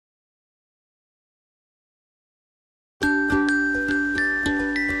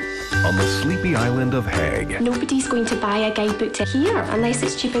on the sleepy island of Hague. Nobody's going to buy a guidebook to here unless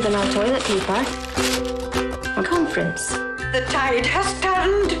it's cheaper than our toilet paper. A conference. The tide has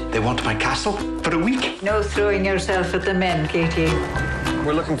turned. They want my castle for a week. No throwing yourself at the men, Katie.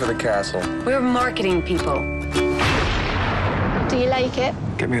 We're looking for the castle. We're marketing people. Do you like it?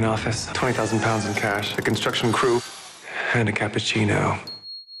 Get me an office, £20,000 in cash, a construction crew, and a cappuccino.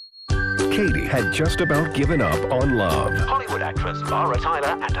 Katie had just about given up on love. Hollywood actress Mara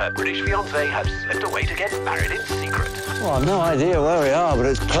Tyler and her British fiancé have slipped away to get married in secret. Well, I've no idea where we are, but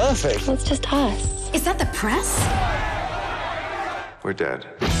it's perfect. Well, it's just us. Is that the press? We're dead.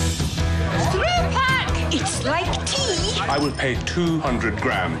 It's like tea. I would pay 200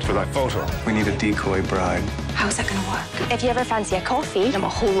 grand for that photo. We need a decoy bride. How's that going to work? If you ever fancy a coffee, I'm a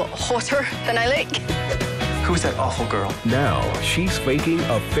whole lot hotter than I look. Who's that awful girl? Now she's faking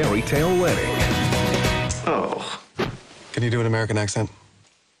a fairy tale wedding. Oh. Can you do an American accent?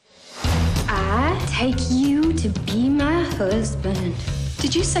 I take you to be my husband.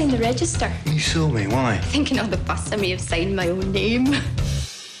 Did you sign the register? You saw me, why? Thinking on the bus I may have signed my own name.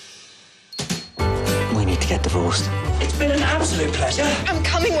 We need to get divorced. It's been an absolute pleasure. I'm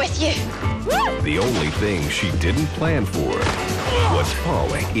coming with you. The only thing she didn't plan for was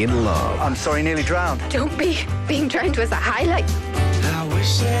falling in love. I'm sorry, nearly drowned. Don't be. Being drowned was a highlight. I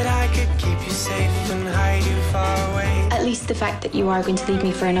wish that I could keep you safe and hide you far away. At least the fact that you are going to leave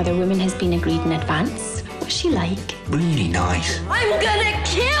me for another woman has been agreed in advance. What's she like? Really nice. I'm gonna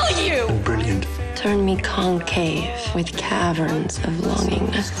kill you! Brilliant. Turn me concave with caverns of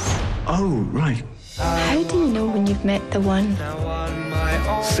longingness. Oh, right. How do you know when you've met the one?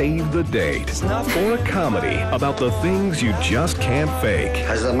 Save the date for a comedy about the things you just can't fake.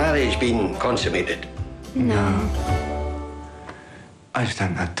 Has the marriage been consummated? No. I just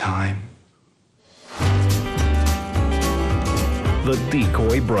haven't had time. The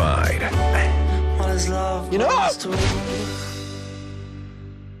Decoy Bride. What is love? You know, lost to?